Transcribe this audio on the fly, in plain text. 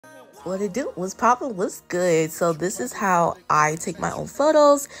What it do? What's poppin'? What's good? So this is how I take my own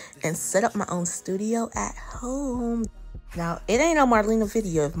photos and set up my own studio at home. Now, it ain't no Marlena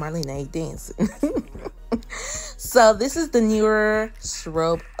video if Marlena ain't dancing. So this is the newer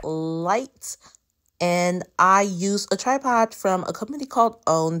strobe light. And I use a tripod from a company called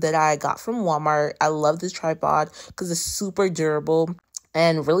Own that I got from Walmart. I love this tripod because it's super durable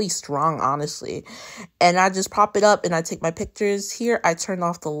and really strong, honestly. And I just prop it up and I take my pictures. Here, I turned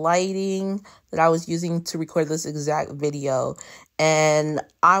off the lighting that I was using to record this exact video. And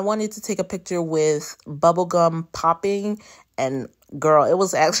I wanted to take a picture with bubblegum popping. And girl, it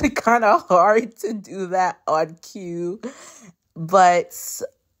was actually kind of hard to do that on cue. But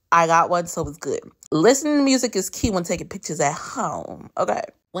I got one, so it's good. Listening to music is key when taking pictures at home. Okay.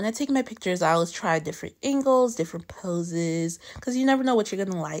 When I take my pictures, I always try different angles, different poses, because you never know what you're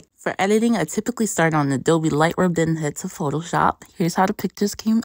going to like. For editing, I typically start on Adobe Lightroom, then head to Photoshop. Here's how the pictures came